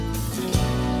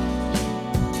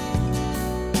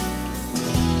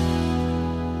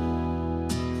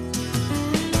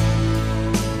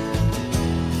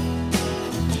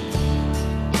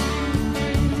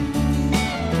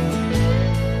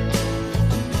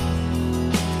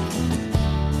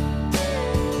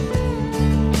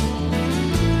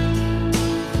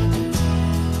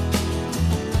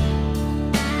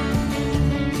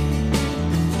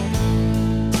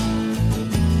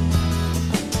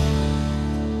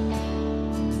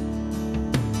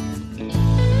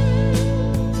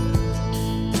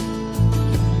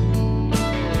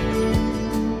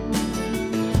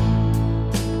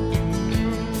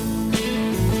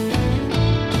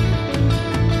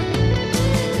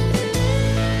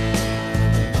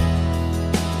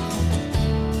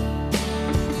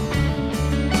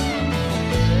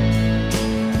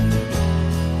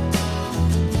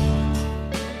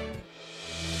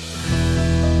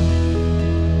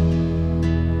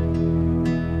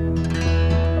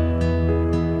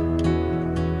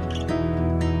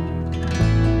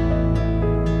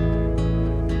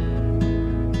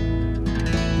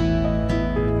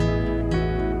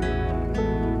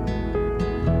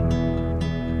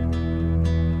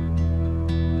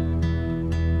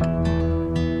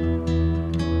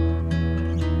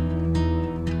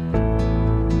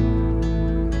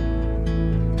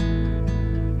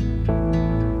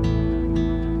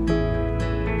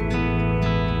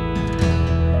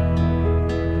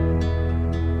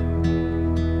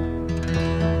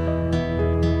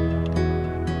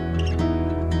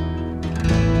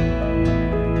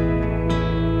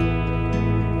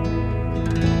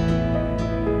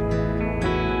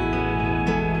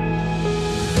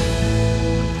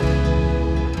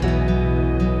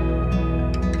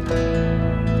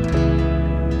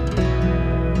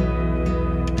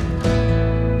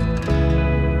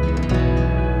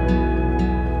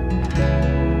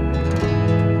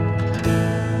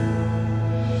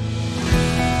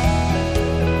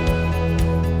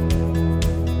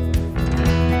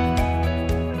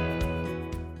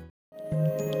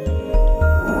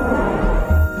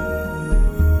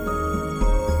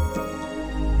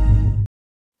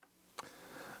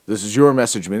This is your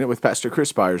Message Minute with Pastor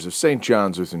Chris Byers of St.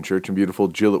 John's Lutheran Church in beautiful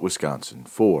Gillett, Wisconsin,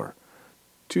 for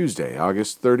Tuesday,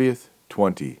 August 30th,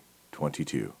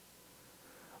 2022.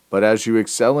 But as you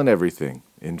excel in everything,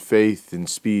 in faith, in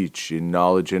speech, in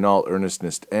knowledge, in all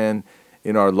earnestness, and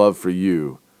in our love for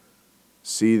you,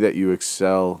 see that you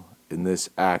excel in this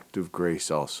act of grace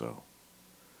also.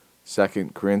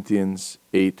 2 Corinthians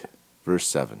 8, verse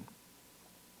 7.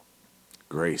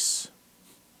 Grace.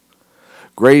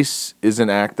 Grace is an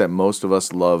act that most of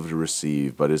us love to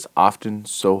receive, but is often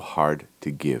so hard to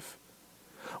give.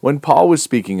 When Paul was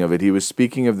speaking of it, he was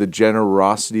speaking of the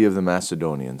generosity of the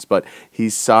Macedonians, but he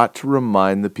sought to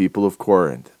remind the people of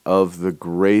Corinth of the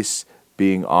grace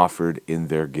being offered in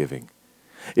their giving.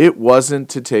 It wasn't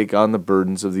to take on the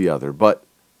burdens of the other, but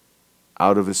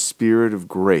out of a spirit of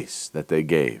grace that they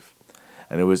gave.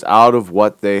 And it was out of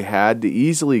what they had to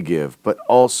easily give, but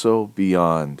also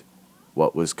beyond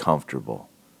what was comfortable.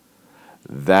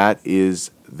 That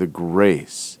is the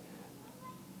grace.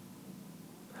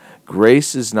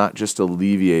 Grace is not just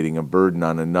alleviating a burden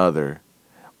on another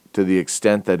to the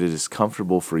extent that it is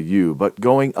comfortable for you, but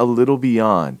going a little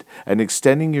beyond and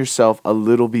extending yourself a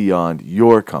little beyond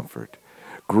your comfort.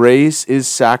 Grace is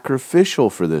sacrificial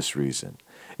for this reason.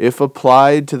 If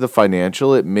applied to the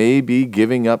financial, it may be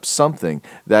giving up something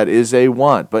that is a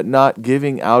want, but not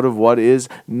giving out of what is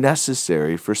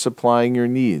necessary for supplying your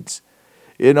needs.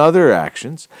 In other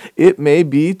actions, it may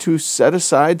be to set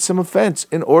aside some offense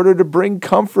in order to bring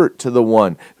comfort to the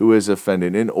one who is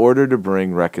offended, in order to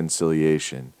bring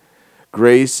reconciliation.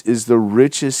 Grace is the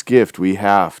richest gift we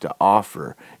have to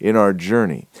offer in our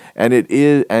journey, and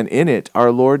in it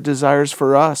our Lord desires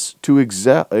for us to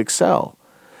excel.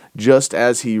 Just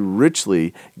as he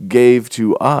richly gave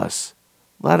to us,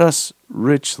 let us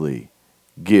richly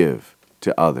give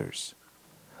to others.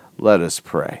 Let us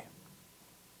pray.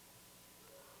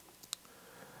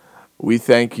 We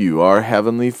thank you, our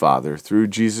Heavenly Father, through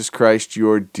Jesus Christ,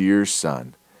 your dear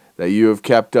Son, that you have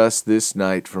kept us this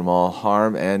night from all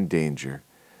harm and danger.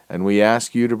 And we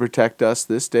ask you to protect us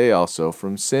this day also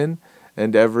from sin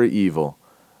and every evil,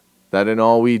 that in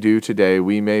all we do today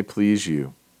we may please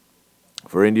you.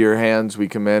 For into your hands we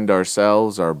commend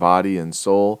ourselves, our body and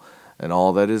soul, and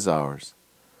all that is ours.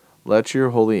 Let your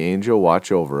holy angel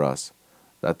watch over us,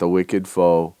 that the wicked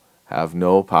foe have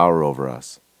no power over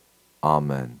us.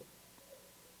 Amen.